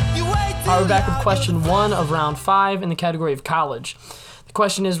fight. You wait till We're back with you're question 1 of round 5 in the category of college. The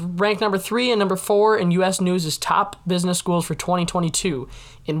question is ranked number 3 and number 4 in U.S. News' top business schools for 2022.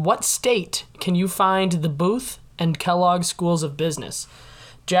 In what state can you find the Booth and Kellogg Schools of Business?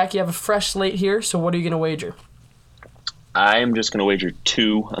 Jack, you have a fresh slate here, so what are you going to wager? I'm just going to wager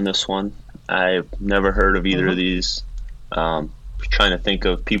 2 on this one. I've never heard of either of these. Trying to think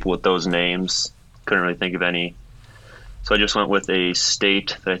of people with those names. Couldn't really think of any. So I just went with a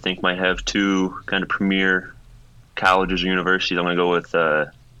state that I think might have 2 kind of premier colleges or universities. I'm going to go with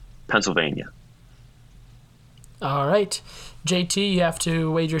Pennsylvania. All right. JT, you have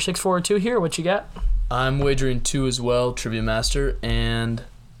to wager 6-4-2 here. What you got? I'm wagering 2 as well, Trivia Master, and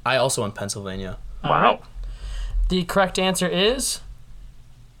I also went Pennsylvania. All Wow. right. The correct answer is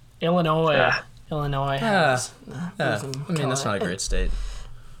Illinois. Ah. Illinois Yeah. has Yeah, I mean, that's not a great state.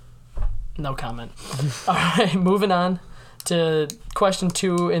 No comment. All right, moving on to question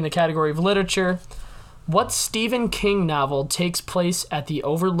 2 in the category of literature. What Stephen King novel takes place at the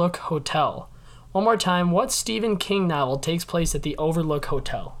Overlook Hotel? One more time, what Stephen King novel takes place at the Overlook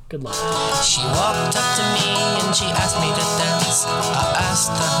Hotel? Good luck. She walked up to me and she asked me to dance. I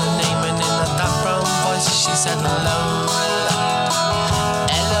asked her her name and in a dark brown voice she said hello.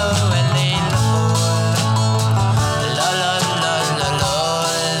 Hello, hello, la la la la la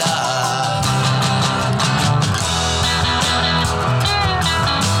la.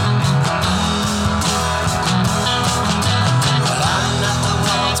 Well, I'm not the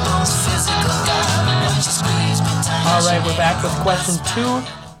world's most physical guy, but you squeeze me tight. All right, we're back with question 2.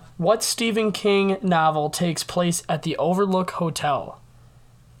 What Stephen King novel takes place at the Overlook Hotel?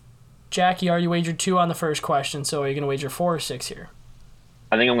 Jack, you already wagered 2 on the first question, so are you going to wager 4 or 6 here?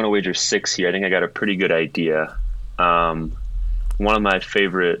 I think I'm going to wager 6 here. I think I got a pretty good idea. One of my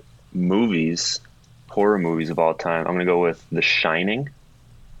favorite movies, horror movies of all time, I'm going to go with The Shining.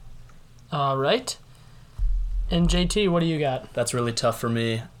 All right. And JT, what do you got? That's really tough for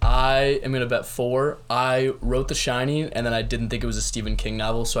me. I am going to bet 4. I wrote The Shining, and then I didn't think it was a Stephen King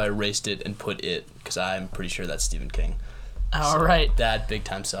novel, so I erased it and put it, because I'm pretty sure that's Stephen King. All right. That big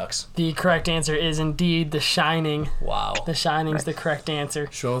time sucks. The correct answer is indeed The Shining. Wow. The Shining's the correct answer.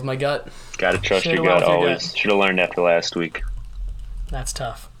 Show with my gut. Got to trust Should've your went gut with your always. gut. Should have learned after last week. That's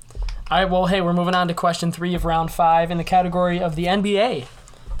tough. All right, well, hey, we're moving on to question 3 of round 5 in the category of the NBA.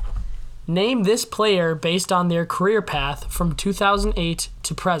 Name this player based on their career path from 2008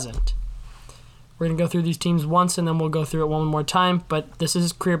 to present. We're going to go through these teams once, and then we'll go through it one more time, but this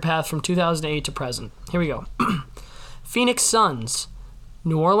is career path from 2008 to present. Here we go. Phoenix Suns,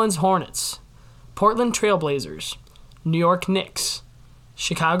 New Orleans Hornets, Portland Trailblazers, New York Knicks,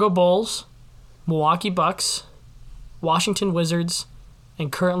 Chicago Bulls, Milwaukee Bucks, Washington Wizards,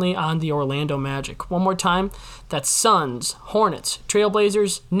 and currently on the Orlando Magic. One more time, that's Suns, Hornets,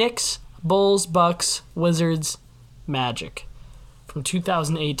 Trailblazers, Knicks, Bulls, Bucks, Wizards, Magic. From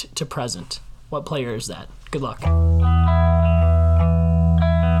 2008 to present. What player is that? Good luck.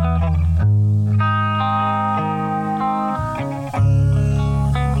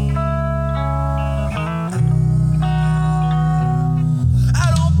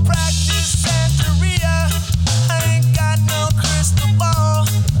 I don't practice Santeria. I ain't got no crystal ball.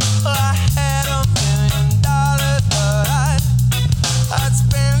 I had $1 million, but I'd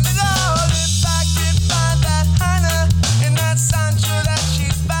spend it all if I could find that Hannah in that Sancho that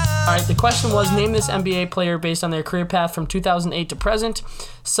she's found. All right, the question was, name this NBA player based on their career path from 2008 to present.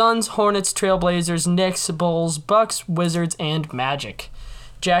 Suns, Hornets, Trailblazers, Knicks, Bulls, Bucks, Wizards, and Magic.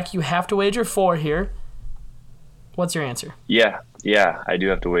 Jack, you have to wager 4 here. What's your answer? Yeah, I do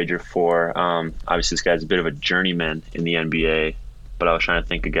have to wager 4. Obviously, this guy's a bit of a journeyman in the NBA, but I was trying to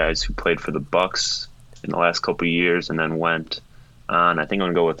think of guys who played for the Bucks in the last couple of years and then went on. I think I'm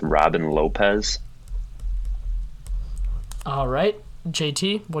going to go with Robin Lopez. All right.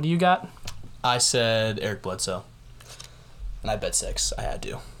 JT, what do you got? I said Eric Bledsoe. And I bet 6. I had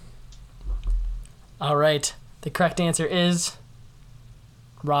to. All right. The correct answer is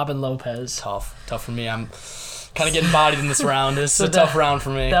Robin Lopez. Tough for me. I'm kind of getting bodied in this round. This is a tough round for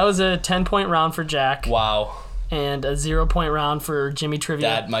me. That was a 10-point round for Jack. Wow. And a 0-point round for Jimmy Trivia.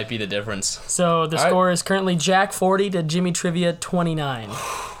 That might be the difference. So the score is currently Jack 40 to Jimmy Trivia 29.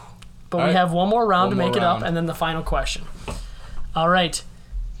 But we have one more round to make it up, and then the final question. All right.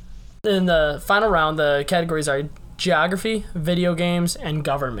 In the final round, the categories are geography, video games, and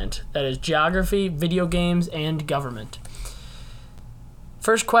government. That is geography, video games, and government.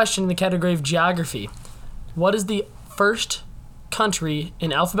 First question in the category of geography. What is the first country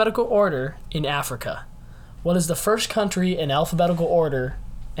in alphabetical order in Africa? What is the first country in alphabetical order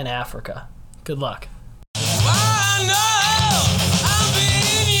in Africa? Good luck. I know I'm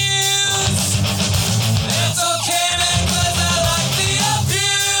being used. It's okay, man, 'cause I like the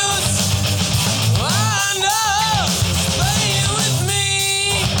abuse. I know, playing with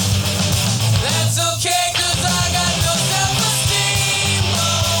me. That's okay, 'cause I got no self-esteem.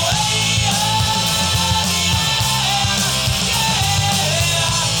 Oh, hey, oh, yeah, yeah,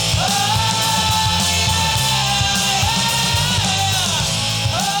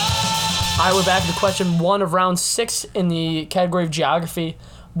 All right, we're back to question 1 of round 6 in the category of geography.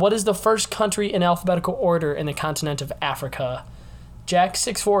 What is the first country in alphabetical order in the continent of Africa? Jack,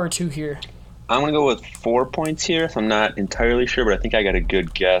 6, 4, or 2 here? I'm going to go with 4 points here. I'm not entirely sure, but I think I got a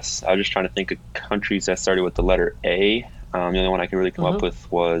good guess. I was just trying to think of countries that started with the letter A. The only one I could really come up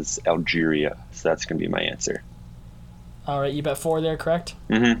with was Algeria. So that's going to be my answer. All right, you bet 4 there, correct?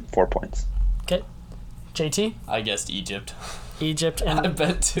 4 points. Okay. JT? I guessed Egypt. Egypt. And I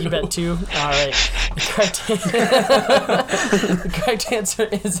bet 2. You bet 2. All right. The correct answer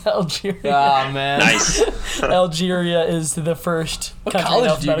is Algeria. Ah, man. Nice. Algeria is the first country in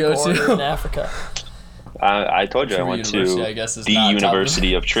college do you alphabetical go to? order in Africa. I told you I Trivia went University, to I guess, is the not top.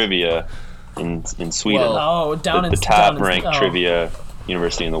 University of Trivia in Sweden. Well, Oh, down the in top down in- ranked oh. trivia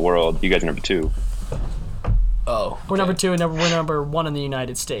university in the world. You guys are number 2. Oh. We're number 2 and we're number 1 in the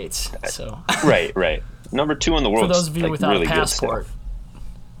United States. So Right. Number 2 in the world. for those of you like, without really a good passport, stuff.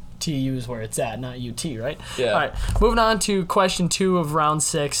 TU is where it's at, not UT, right? Yeah. All right, moving on to question 2 of round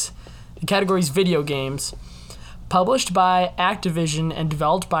 6. The category is video games. Published by Activision and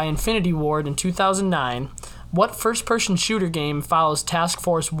developed by Infinity Ward in 2009, what first-person shooter game follows Task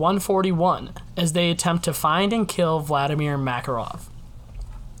Force 141 as they attempt to find and kill Vladimir Makarov?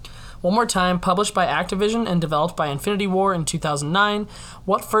 One more time, published by Activision and developed by Infinity Ward in 2009,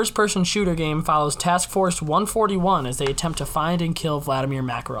 what first-person shooter game follows Task Force 141 as they attempt to find and kill Vladimir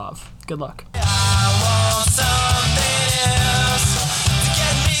Makarov? Good luck. I want something else to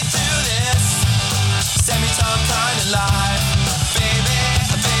get me through this semi-tough kind of life. Baby,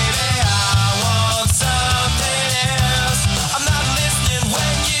 I want something else. I'm not listening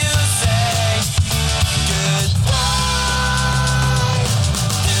when you say goodbye.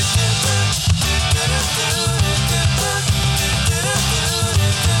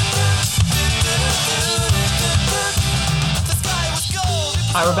 The sky was gold.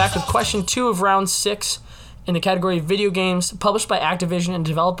 All right, we're back with question 2 of round 6 in the category of video games, published by Activision and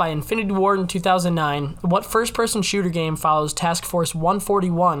developed by Infinity Ward in 2009. What first-person shooter game follows Task Force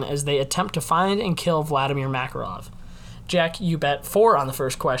 141 as they attempt to find and kill Vladimir Makarov? Jack, you bet 4 on the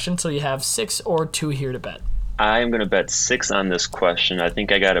first question, so you have 6 or 2 here to bet. I'm going to bet 6 on this question. I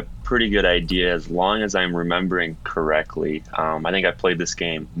think I got a pretty good idea as long as I'm remembering correctly. I think I've played this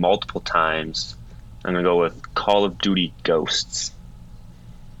game multiple times. I'm going to go with Call of Duty Ghosts.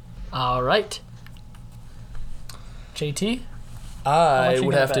 All right. JT? I much you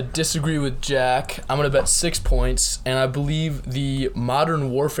would gonna have to bet? disagree with Jack. I'm going to bet 6 points, and I believe the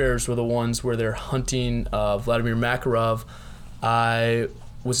Modern Warfares were the ones where they're hunting Vladimir Makarov. I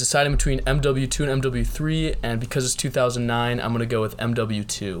was deciding between MW2 and MW3, and because it's 2009, I'm going to go with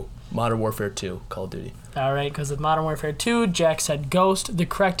MW2, Modern Warfare 2, Call of Duty. All right, because of Modern Warfare 2, Jack said Ghost. The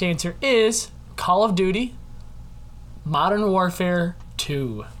correct answer is Call of Duty Modern Warfare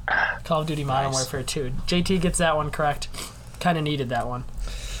 2. Call of Duty Modern Warfare 2. JT gets that one correct. Kind of needed that one.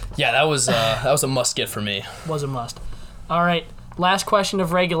 Yeah, that was a must get for me. Was a must. All right, last question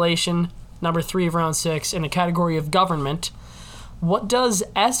of regulation, number 3 of round 6, in the category of government. What does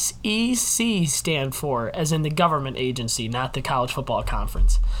SEC stand for, as in the government agency, not the College Football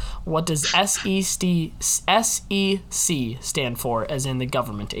Conference? What does SEC stand for, as in the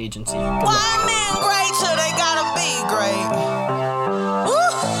government agency? Good luck. Why men great till they gotta be great? Woo!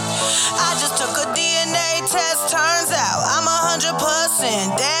 I just took a DNA test, turns out I'm 100%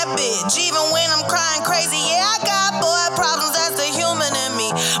 that bitch. Even when I'm crying crazy, yeah, I got boy problems, that's the human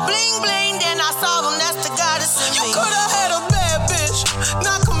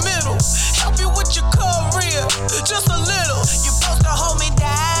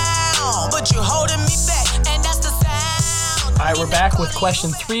back with question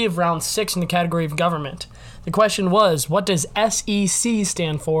 3 of round 6 in the category of government. The question was, what does SEC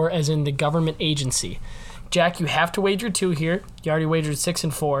stand for, as in the government agency? Jack, you have to wager 2 here. You already wagered 6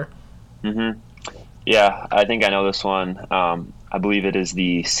 and 4. Yeah, I think I know this one. I believe it is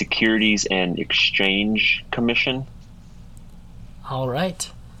the Securities and Exchange Commission. All right.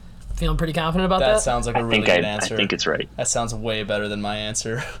 Feeling pretty confident about That that? sounds like a I really think good I answer. think it's right. That sounds way better than my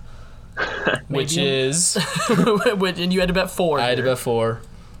answer, which Maybe. is And you had to bet 4. I had to bet 4.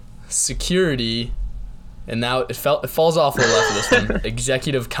 Security, and now it falls off a little after this one.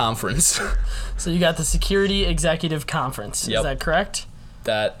 Executive Conference. So you got the Security Executive Conference. Yep. Is that correct?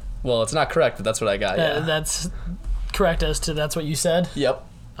 Well, it's not correct, but that's what I got. Yeah. That's correct as to that's what you said? Yep.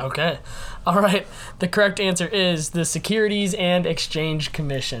 Okay. All right. The correct answer is the Securities and Exchange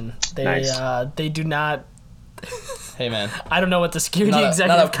Commission. Nice. They do not. Hey man, I don't know what the Security not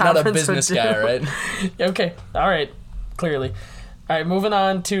Executive a Conference business would do. guy, right? Okay. All right. Clearly. All right. Moving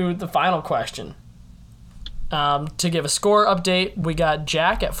on to the final question. To give a score update, we got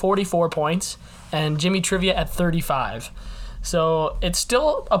Jack at 44 points and Jimmy Trivia at 35. So it's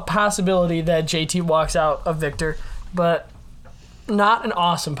still a possibility that JT walks out a victor, but not an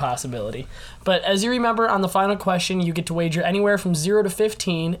awesome possibility. But as you remember, on the final question, you get to wager anywhere from 0 to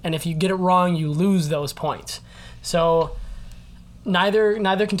 15, and if you get it wrong, you lose those points. So neither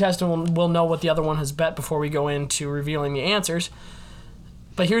contestant will know what the other one has bet before we go into revealing the answers.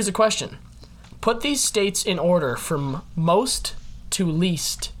 But here's the question. Put these states in order from most to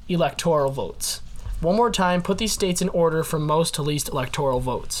least electoral votes. One more time, put these states in order from most to least electoral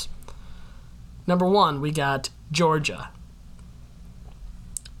votes. Number 1, we got Georgia.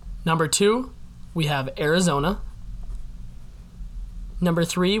 Number 2, we have Arizona. Number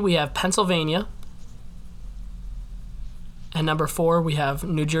 3, we have Pennsylvania. And number 4, we have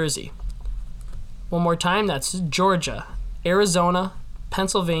New Jersey. One more time, that's Georgia, Arizona,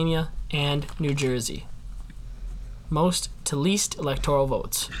 Pennsylvania, and New Jersey. Most to least electoral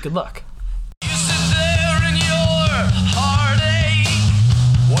votes. Good luck. You sit there in your heartache,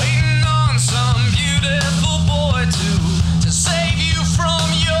 waiting on some beautiful boy to save you from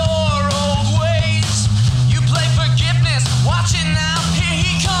your old ways. You play forgiveness, watching now, here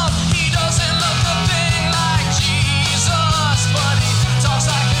he comes. He doesn't look a thing like Jesus, but he talks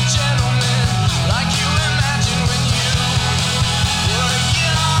like a gentleman, like you imagine when you were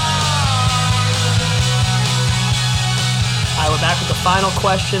young. All right, we're back with the final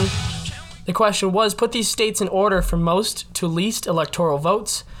question. The question was, put these states in order from most to least electoral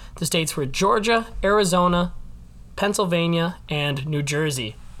votes. The states were Georgia, Arizona, Pennsylvania, and New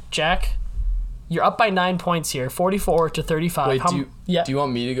Jersey. Jack, you're up by 9 points here, 44 to 35. Wait, How- do you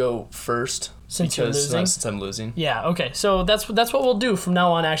want me to go first? Since you're losing? Since I'm losing. Yeah, okay. So that's what we'll do from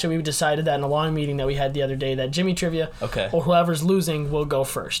now on. Actually, we decided that in a long meeting that we had the other day that Jimmy Trivia Okay. or whoever's losing will go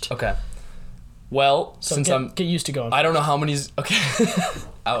first. Okay. Well, So since get used to going. I don't know how many. Okay.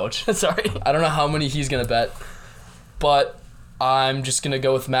 Ouch. Sorry. I don't know how many he's gonna bet, but I'm just gonna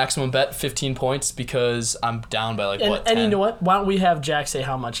go with maximum bet 15 points because I'm down by like And, what? and 10? you know what? Why don't we have Jack say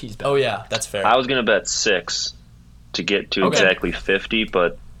how much he's bet? Oh yeah, that's fair. I was gonna bet 6 to get to Okay. exactly 50,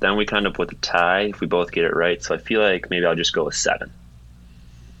 but then we kind of with a tie if we both get it right. So I feel like maybe I'll just go with 7.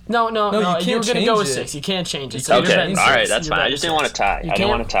 No, you can't you're gonna go change with it. 6. You can't change it. You So can't you're Okay, betting all 6. right, that's You're fine. I betting just didn't want to 6. tie. You I didn't can't-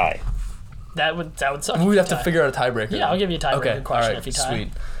 want to tie. That would suck. We'd if have you to tie. figure out a tiebreaker. Yeah, I'll give you a tiebreaker Okay. All question right. if you tie. Sweet.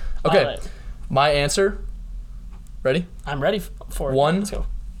 Okay. Alright, My answer. Ready? I'm ready for it. 1, Let's go. All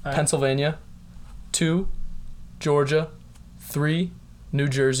right. Pennsylvania. 2, Georgia. 3, New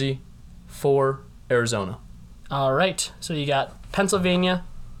Jersey. 4, Arizona. All right. So you got Pennsylvania,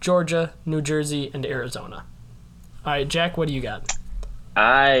 Georgia, New Jersey, and Arizona. All right, Jack, what do you got?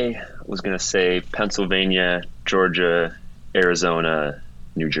 I was gonna say Pennsylvania, Georgia, Arizona,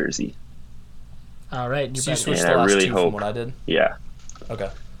 New Jersey. All right. You So you bet. switched And the I last really 2 hope- from what I did. Yeah, Okay.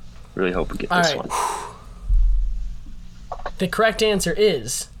 really hope we get All this right. one. The correct answer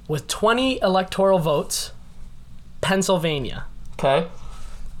is, with 20 electoral votes, Pennsylvania. Okay.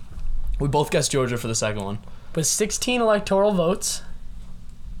 We both guessed Georgia for the second one. With 16 electoral votes,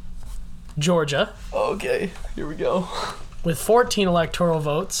 Georgia. Okay. Here we go. With 14 electoral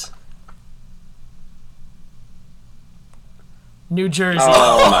votes, New Jersey.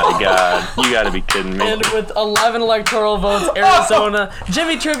 Oh my God, you got to be kidding me. And with 11 electoral votes, Arizona.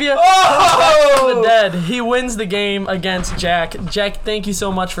 Jimmy Trivia comes back from the dead. He wins the game against Jack. Jack, thank you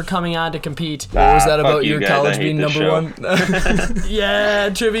so much for coming on to compete. What was that fuck about you your guys, college I hate being this number show. 1? Yeah,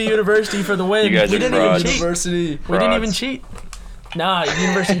 Trivia University for the win. You guys we are didn't even frauds. cheat. University. We didn't even Frauds. cheat. Nah,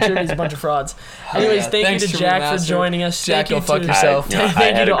 University Trivia is a bunch of frauds. Anyways, yeah. thank Thanks, you to Trivia Jack for Master. joining us. Jack, Thank go you fuck to, yourself. Yeah, I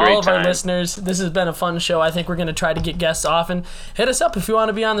Thank had you a to great all of our time. listeners. This has been a fun show. I think we're going to try to get guests often. Hit us up if you want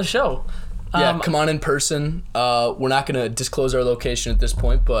to be on the show. Yeah, come on in person. We're not going to disclose our location at this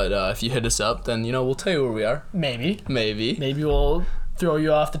point, but if you hit us up, then, we'll tell you where we are. Maybe. Maybe. Maybe we'll throw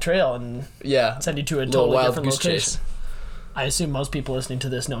you off the trail and Yeah. send you to a Little totally wild different goose location. chase. I assume most people listening to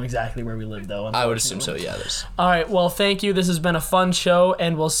this know exactly where we live, though. I would assume so, unfortunately. yeah. There's. All right, well, thank you. This has been a fun show,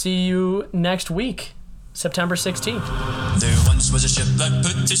 and we'll see you next week, September 16th. There once was a ship that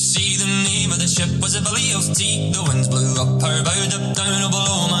put to sea. The name of the ship was a Billy of Tea. The winds blew up her bow, up down, oh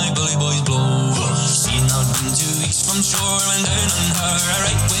below my bully boys blow. She had not been 2 weeks from shore when down on her a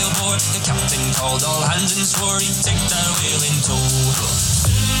right whale bore. The captain called all hands and swore he'd take that whale in tow.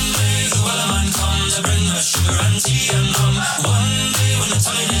 Soon may the wellerman come to bring us sugar and tea and rum. One day when the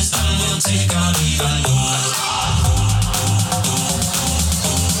time is done, we'll take our leave and go.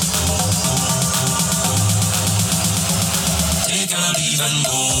 Take our leave and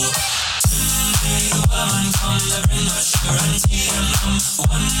go. Someday the wellerman comes to bring us sugar and tea and rum.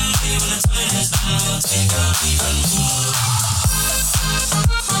 One day when the time is done, we'll take our leave and go.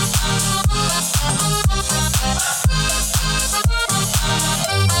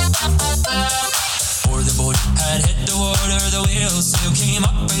 Before the boat had hit the water, the whale sail came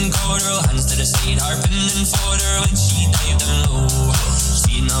up and caught her. Hands to the side, harping and fought her when she dived down low.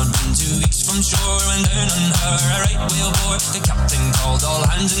 She'd not been 2 weeks from shore when down on her a right whale bore. The captain called all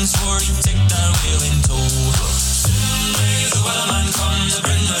hands and swore he'd take that whale in tow. Soon may the wellerman come to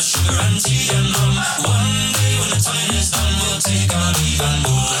bring us sugar and tea and rum. One day when the time is done, we'll take our leave and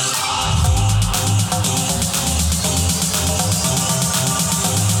go.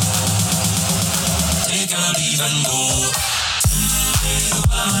 Take our leave and go. Someday the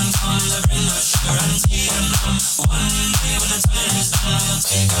wellerman comes to bring us sugar and tea and rum. One day when the time is done, we'll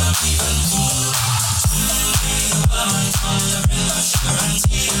take our leave and go. Someday the wellerman comes to bring us sugar and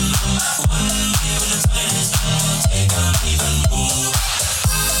tea and rum. One day